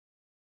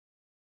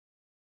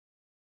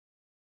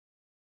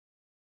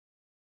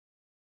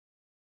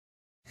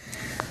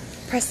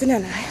Preston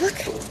and I,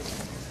 look,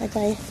 like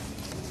my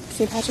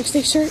St. Patrick's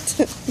Day shirt.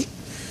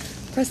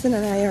 Preston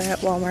and I are at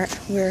Walmart.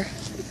 We're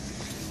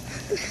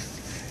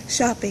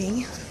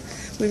shopping.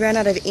 We ran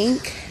out of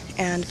ink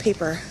and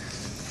paper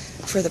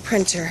for the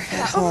printer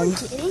at home.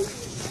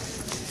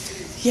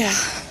 Yeah,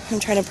 I'm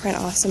trying to print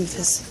off some of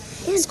his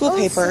school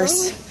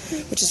papers,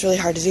 which is really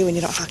hard to do when you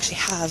don't actually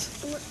have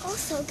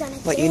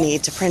what you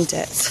need to print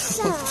it.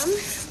 So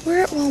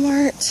we're at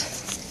Walmart.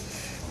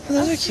 Oh,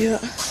 those are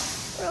cute.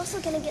 We're also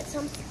gonna get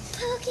some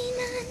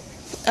Pokemon.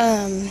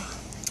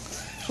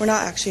 We're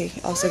not actually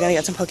also gonna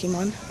get some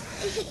Pokemon.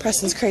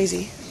 Preston's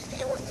crazy.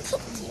 I want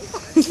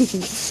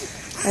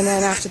Pokemon. And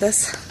then after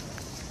this,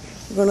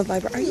 we're going to the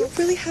library. Are you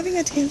really having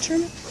a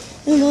tantrum in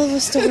the middle of a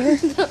store?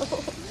 No.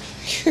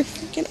 You're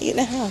freaking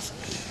 8.5.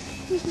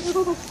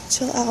 No.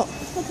 Chill out.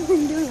 That's what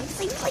I'm doing.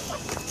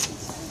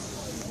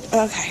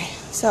 Okay,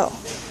 so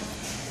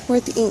we're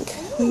at the ink.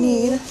 We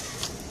need of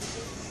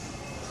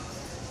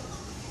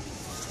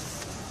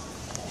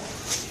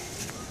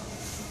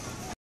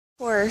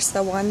course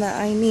the one that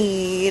I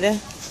need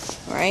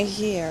right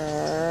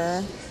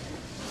here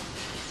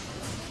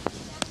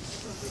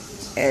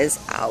is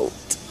out.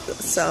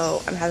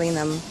 So I'm having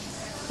them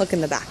look in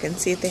the back and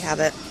see if they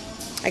have it.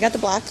 I got the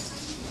black.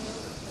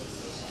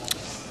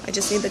 I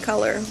just need the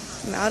color.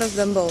 I'm out of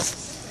them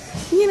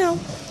both. You know,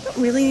 don't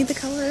really need the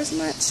color as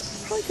much.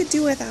 Probably could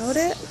do without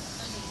it.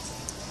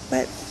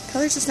 But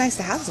color's just nice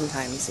to have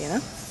sometimes, you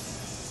know?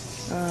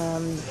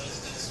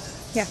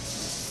 Yeah.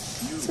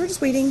 So we're just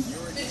waiting.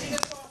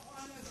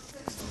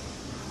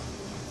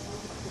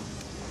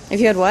 If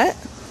you had what?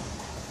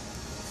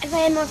 If I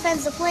had more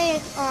friends to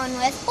play on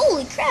with.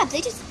 Holy crap,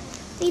 they just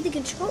made the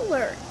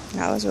controller.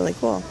 That was really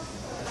cool.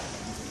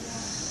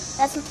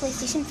 That's the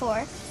PlayStation 4.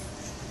 I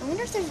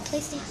wonder if there's a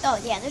PlayStation... Oh,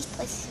 yeah, there's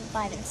PlayStation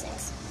 5 and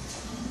 6.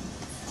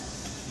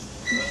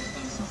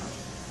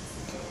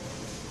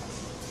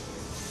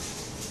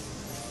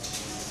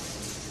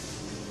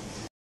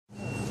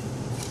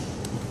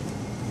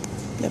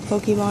 The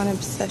Pokemon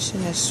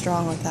obsession is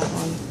strong with that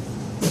one.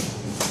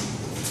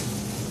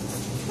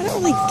 I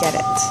don't really get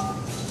it.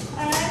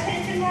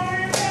 Attention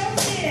Walmart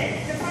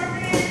associates.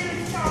 Department Manager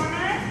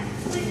Shauna,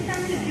 please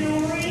come to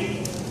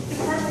jewelry.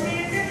 Department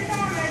Manager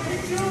Shauna, to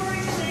jewelry,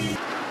 please.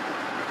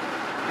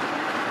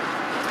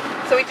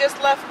 So we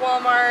just left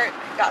Walmart,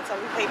 got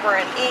some paper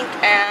and ink,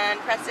 and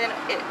Preston,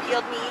 it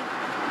peeled me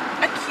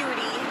a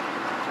cutie.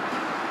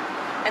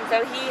 And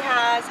so he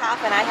has half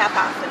and I have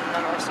half, and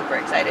then we're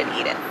super excited to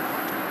eat it.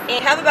 And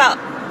we have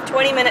about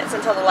 20 minutes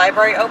until the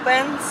library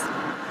opens,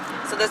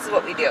 so this is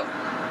what we do.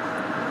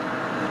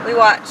 We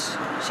watch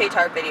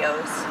Shaytar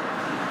videos.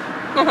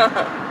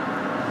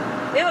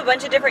 We have a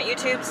bunch of different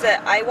YouTubes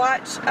that I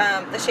watch.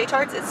 The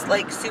Shaytards, it's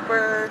like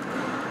super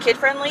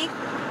kid-friendly,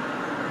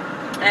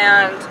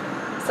 and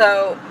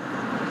so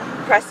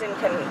Preston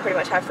can pretty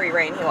much have free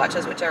reign. He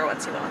watches whichever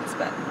ones he wants,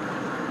 but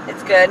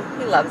it's good.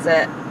 He loves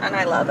it, and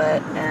I love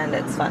it, and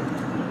it's fun.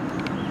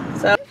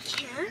 So,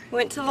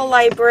 went to the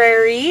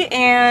library,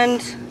 and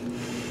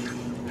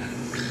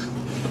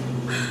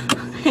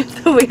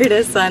the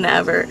weirdest son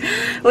ever.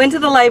 Went to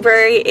the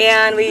library,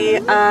 and we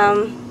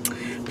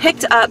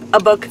picked up a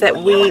book that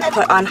we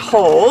put on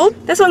hold.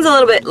 This one's a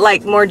little bit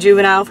like more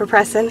juvenile for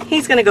Preston.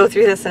 He's gonna go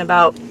through this in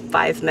about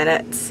 5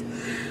 minutes.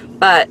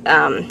 But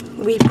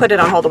we put it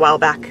on hold a while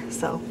back,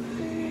 so.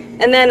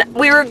 And then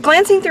we were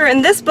glancing through,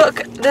 in this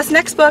book, this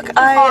next book,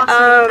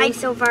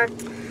 So far.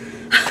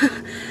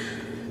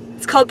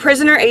 It's called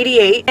Prisoner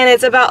 88, and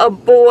it's about a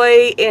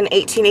boy in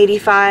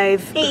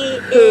 1885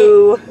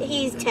 who...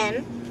 He's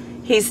 10.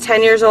 He's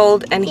 10 years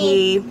old, and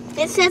he...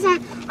 It says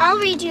on... I'll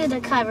read you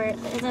the cover,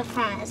 the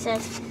front. It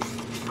says...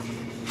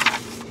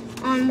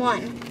 On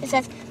 1. It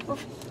says,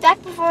 back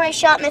before I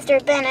shot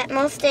Mr. Bennett,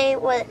 most day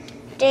was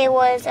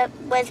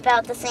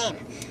about the same.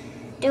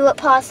 Do what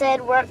Pa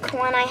said, work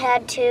when I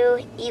had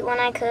to, eat when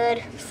I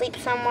could, sleep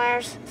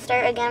somewhere,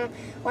 start again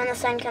when the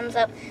sun comes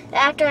up.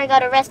 After I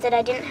got arrested,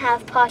 I didn't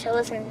have Pa to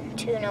listen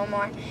to no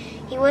more.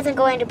 He wasn't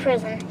going to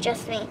prison,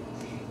 just me.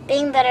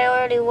 Being that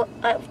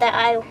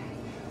I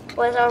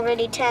was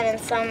already 10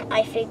 and some,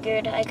 I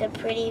figured I could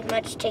pretty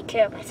much take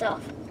care of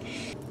myself.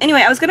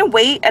 Anyway, I was gonna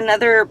wait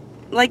another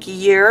like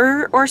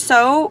year or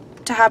so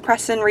to have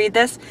Preston read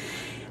this,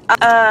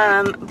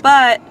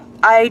 but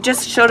I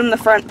just showed him the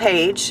front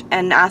page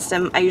and asked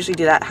him, I usually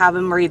do that, have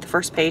him read the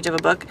first page of a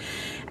book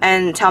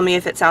and tell me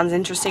if it sounds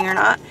interesting or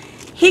not.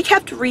 He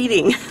kept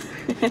reading.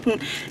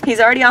 He's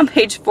already on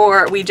page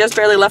 4. We just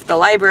barely left the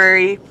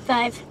library.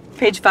 5.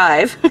 Page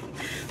 5.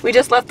 We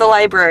just left the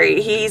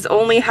library. He's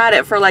only had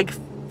it for like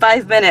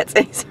 5 minutes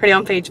and he's already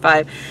on page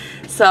 5.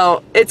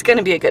 So it's going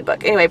to be a good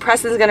book. Anyway,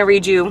 Preston's going to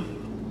read you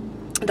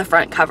the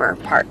front cover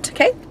part,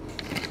 okay?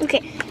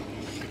 Okay.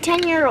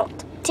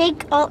 10-year-old.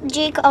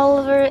 Jake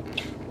Oliver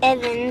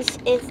Evans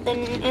is the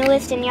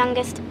newest and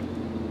youngest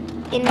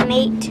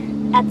inmate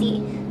at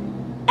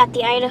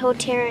the Idaho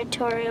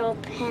Territorial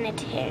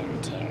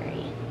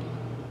Penitentiary.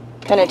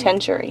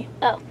 Penitentiary.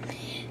 Oh.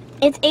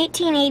 It's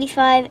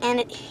 1885,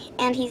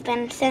 and he's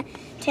been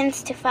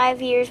sentenced to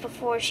 5 years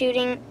before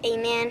shooting a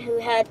man who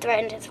had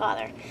threatened his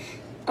father.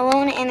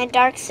 Alone in a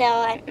dark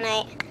cell at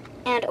night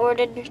and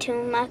ordered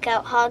to muck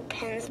out hog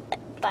pens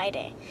by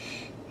day,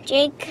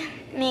 Jake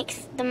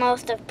makes the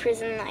most of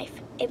prison life.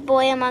 A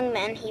boy among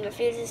men, he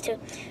refuses to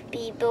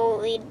be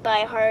bullied by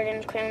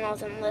hardened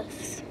criminals and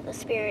lifts the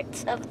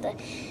spirits of the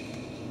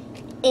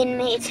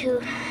inmates who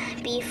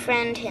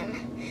befriend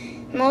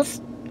him.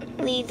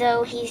 Mostly,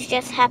 though, he's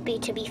just happy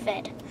to be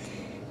fed.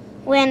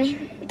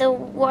 When the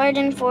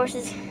warden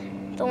forces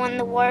him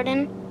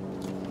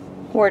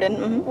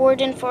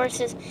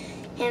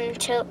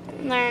to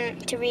learn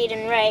to read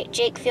and write,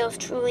 Jake feels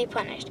truly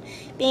punished.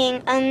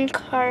 Being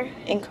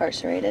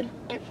incarcerated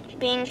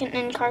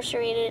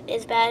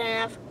is bad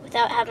enough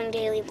without having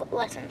daily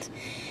lessons.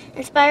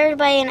 Inspired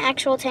by an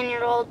actual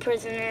 10-year-old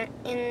prisoner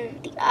in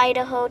the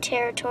Idaho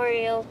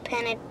Territorial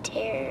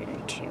Penitentiary,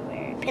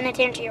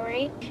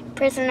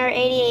 Prisoner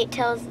 88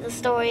 tells the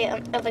story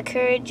of a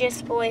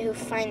courageous boy who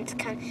finds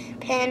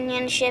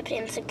companionship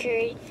and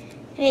security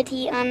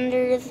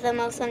under the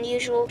most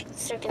unusual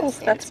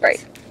circumstances. Oh, that's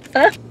bright.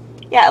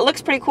 Yeah, it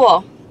looks pretty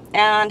cool.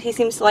 And he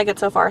seems to like it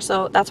so far,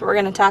 so that's what we're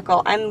going to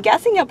tackle. I'm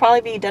guessing he'll probably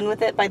be done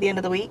with it by the end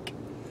of the week.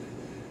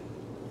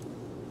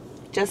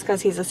 Just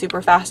because he's a super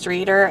fast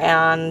reader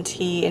and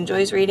he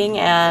enjoys reading,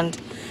 and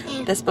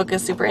this book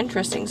is super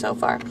interesting so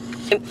far.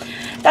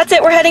 That's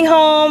it, we're heading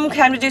home.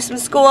 Time to do some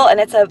school, and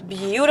it's a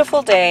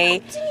beautiful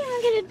day.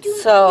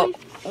 So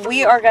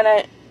we are going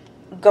to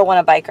go on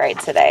a bike ride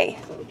today.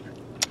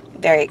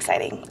 Very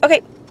exciting.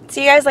 Okay,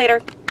 see you guys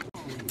later.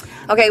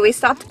 Okay, we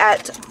stopped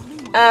at,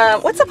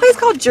 what's the place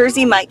called?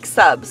 Jersey Mike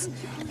Subs.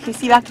 Can you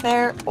see back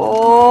there?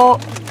 Oh,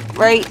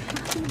 right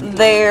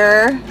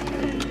there.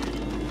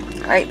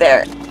 Right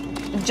there.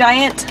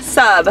 Giant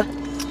sub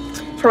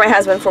for my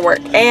husband for work.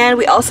 And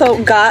we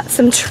also got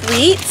some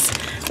treats.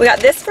 We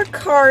got this for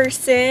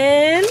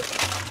Carson.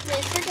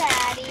 This for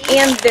Daddy.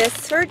 And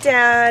this for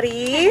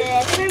Daddy.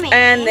 And this for me.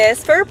 And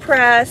this for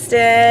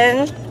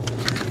Preston.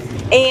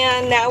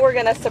 And now we're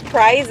going to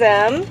surprise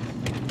him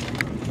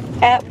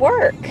at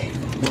work.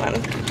 Come on.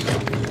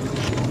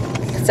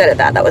 Instead of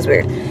that was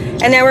weird.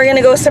 And now we're going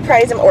to go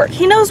surprise him at work.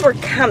 He knows we're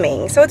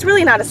coming, so it's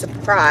really not a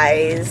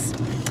surprise.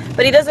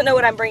 But he doesn't know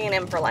what I'm bringing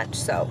him for lunch,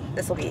 so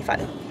this will be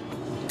fun.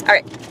 All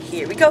right,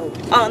 here we go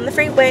on the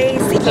freeway.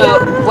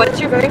 So, what's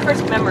your very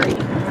first memory?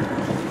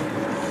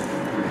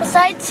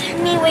 Besides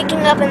me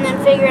waking up and then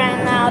figuring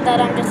out that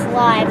I'm just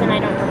alive and I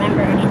don't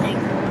remember anything.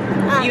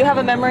 You have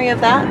a memory of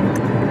that?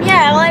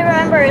 Yeah, all I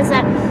remember is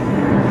that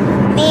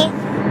me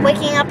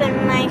waking up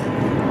in my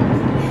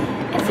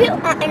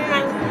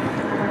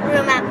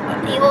room at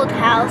the old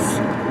house,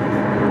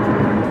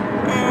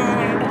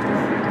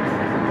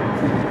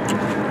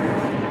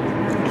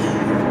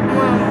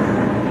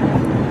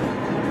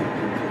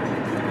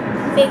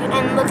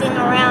 and looking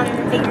around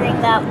and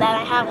figuring out that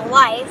I have a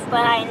life,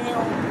 but I knew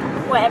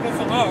what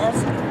everything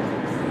is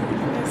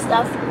and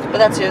stuff. But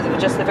that's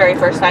just the very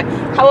first time.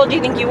 How old do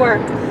you think you were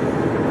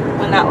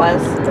when that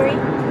was? 3.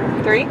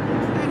 3?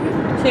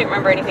 Mm-hmm. So you don't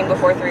remember anything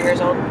before 3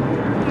 years old?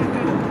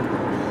 Mm-hmm.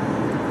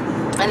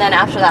 And then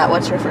after that,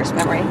 what's your first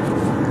memory?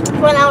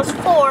 When I was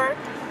 4,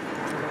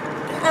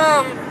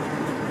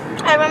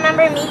 I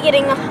remember me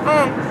getting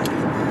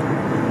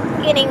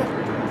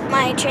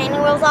my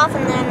training wheels off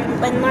and then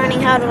learning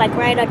how to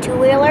ride a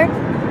 2-wheeler.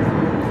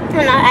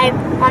 And I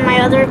on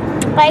my other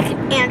bike,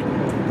 and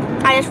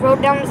I just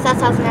rode down the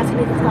Seth's house and asked if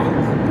we could play.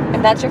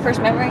 And that's your first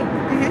memory?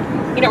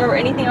 Mm-hmm. You don't remember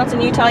anything else in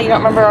Utah? You don't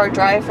remember our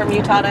drive from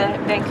Utah to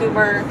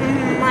Vancouver?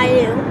 Mm-hmm, I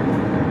do.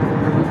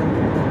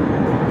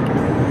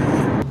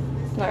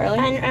 Not really?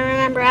 I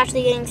remember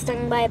actually getting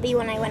stung by a bee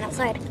when I went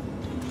outside.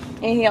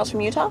 Anything else from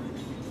Utah?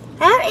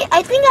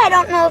 I think I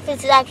don't know if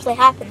it's actually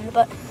happened,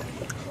 but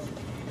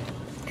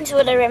it's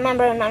what I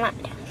remember in my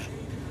mind.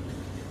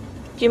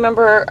 Do you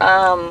remember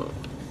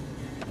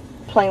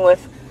playing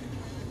with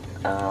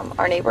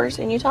our neighbors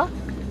in Utah?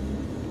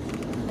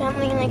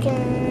 Bentley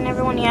and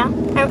everyone, yeah.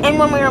 And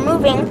when we were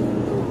moving,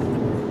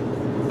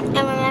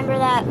 I remember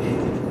that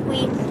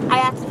I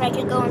asked if I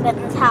could go in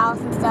Bentley's house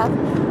and stuff,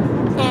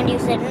 and you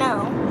said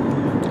no.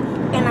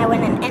 And I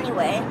went in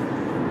anyway,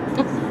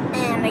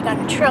 and I got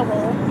in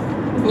trouble.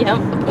 Yep,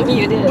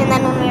 you did. And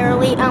then when we were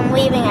leaving,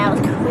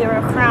 we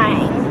were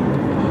crying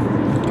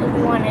because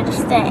we wanted to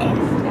stay.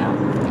 Yeah.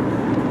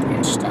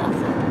 And stuff.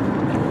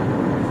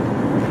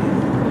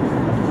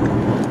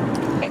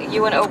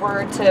 You went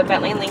over to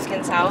Bentley and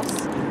Lincoln's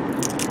house,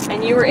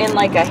 and you were in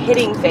a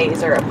hitting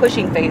phase or a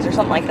pushing phase or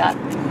something like that.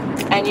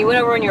 And you went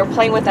over and you were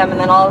playing with them, and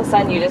then all of a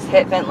sudden you just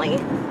hit Bentley.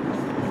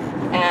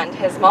 And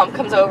his mom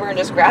comes over and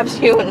just grabs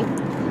you and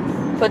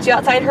puts you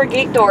outside her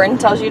gate door and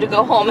tells you to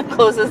go home and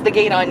closes the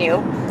gate on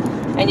you.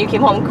 And you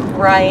came home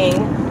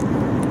crying.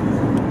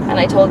 And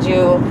I told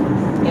you,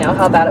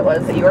 how bad it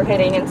was that you were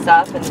hitting and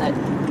stuff, and that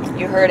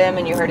you hurt him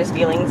and you hurt his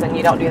feelings, and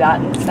you don't do that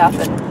and stuff.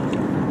 And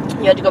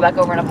you had to go back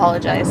over and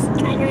apologize.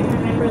 I don't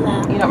remember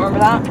that. You don't remember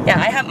that? Yeah,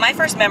 I have my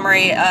first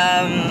memory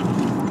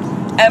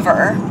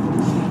ever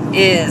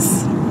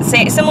is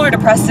similar to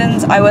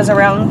Preston's, I was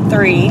around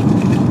 3.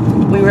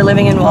 We were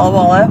living in Walla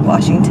Walla,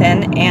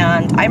 Washington,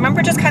 and I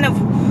remember just kind of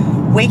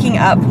waking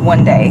up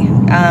one day.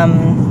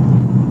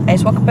 I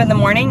just woke up in the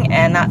morning,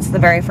 and that's the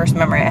very first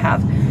memory I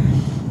have.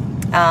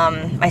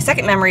 My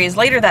second memory is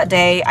later that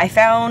day, I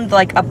found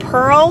like a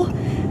pearl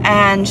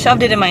and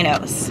shoved it in my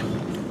nose.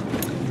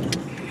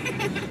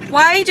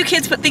 Why do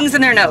kids put things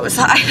in their nose?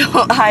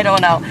 I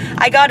don't know.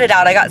 I got it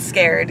out. I got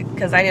scared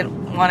because I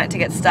didn't want it to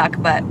get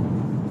stuck, but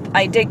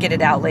I did get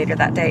it out later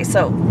that day.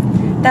 So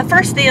that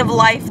first day of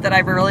life that I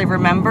really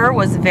remember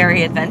was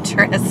very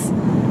adventurous.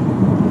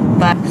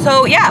 But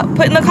so yeah,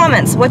 put in the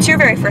comments, what's your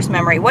very first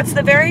memory? What's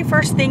the very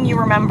first thing you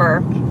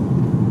remember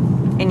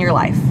in your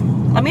life?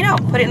 Let me know.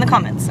 Put it in the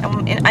comments.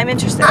 I'm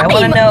interested. I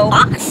want to know.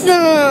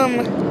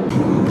 Awesome.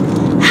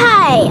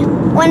 Hi.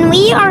 When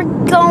we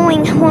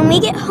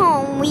get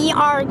home, we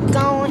are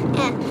going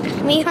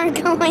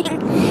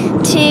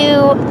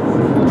to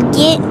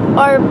get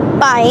our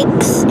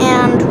bikes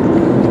and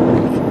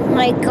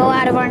like go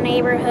out of our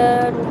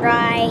neighborhood,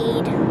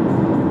 ride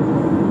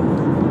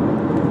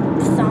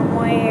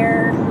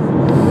somewhere,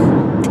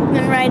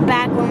 and ride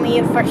back when we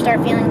first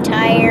start feeling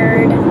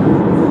tired.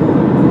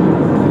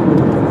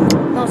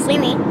 Mostly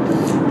me.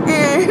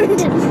 And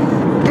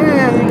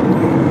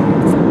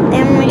then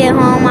when we get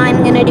home,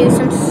 I'm gonna do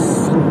some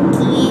school,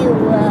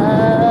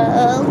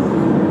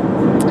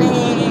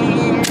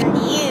 and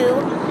you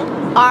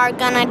are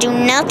gonna do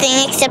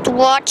nothing except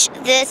watch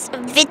this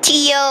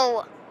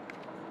video.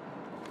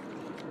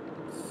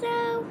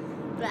 So,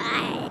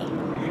 bye.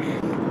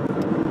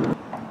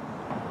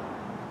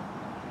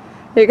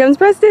 Here comes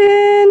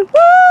Preston!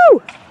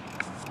 Woo!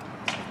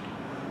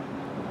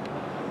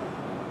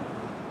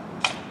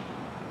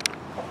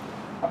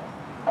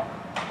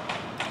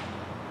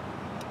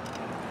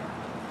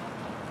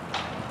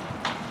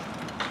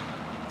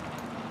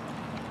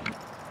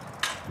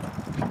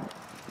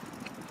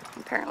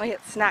 Apparently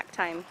it's snack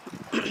time.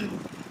 I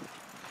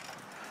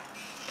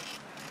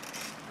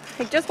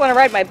just want to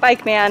ride my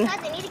bike, man. I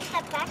need to get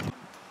that back.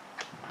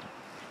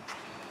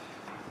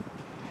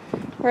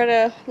 We're at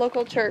a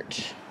local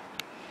church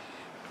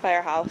by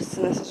our house,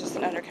 and this is just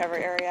an undercover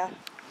area.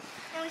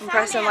 And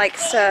Preston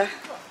likes to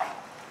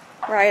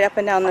ride up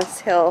and down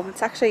this hill.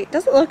 It's actually, it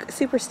doesn't look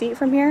super steep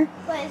from here.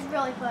 But it's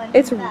really fun.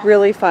 It's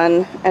really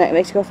fun, and it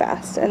makes you go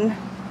fast, and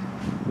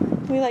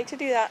we like to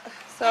do that.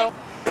 So,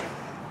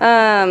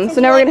 so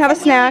now we're gonna have a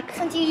snack.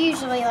 Since you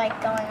usually like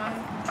going on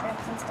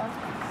trips and stuff.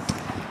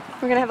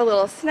 We're gonna have a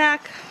little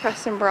snack.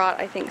 Preston brought,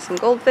 I think, some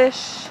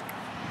goldfish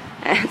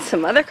and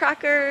some other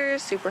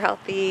crackers, super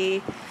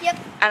healthy. Yep.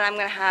 And I'm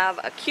gonna have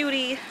a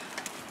cutie.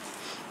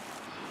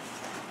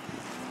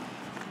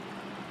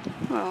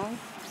 Oh,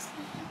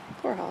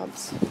 poor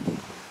Hobbs.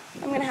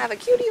 I'm gonna have a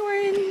cutie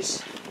orange.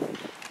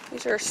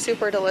 These are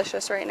super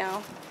delicious right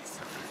now.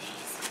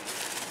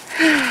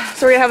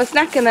 So we're gonna have a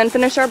snack and then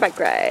finish our bike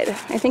ride.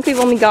 I think we've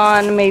only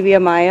gone maybe a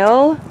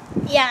mile.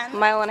 Yeah. A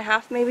mile and a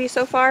half maybe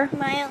so far.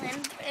 Mile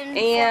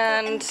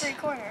and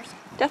 3/4.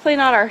 Definitely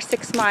not our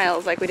 6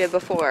 miles like we did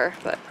before,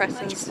 but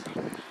Preston's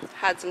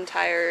had some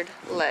tired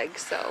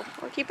legs, so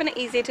we're keeping it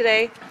easy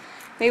today.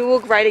 Maybe we'll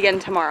ride again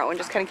tomorrow and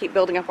just kind of keep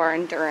building up our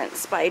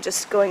endurance by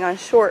just going on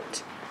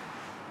short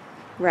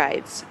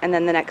rides, and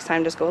then the next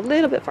time just go a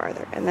little bit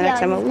farther, and the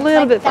next time a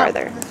little bit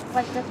farther.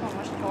 Like this one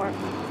was short.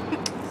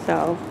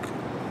 So,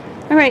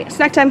 all right,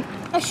 snack time.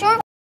 A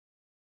short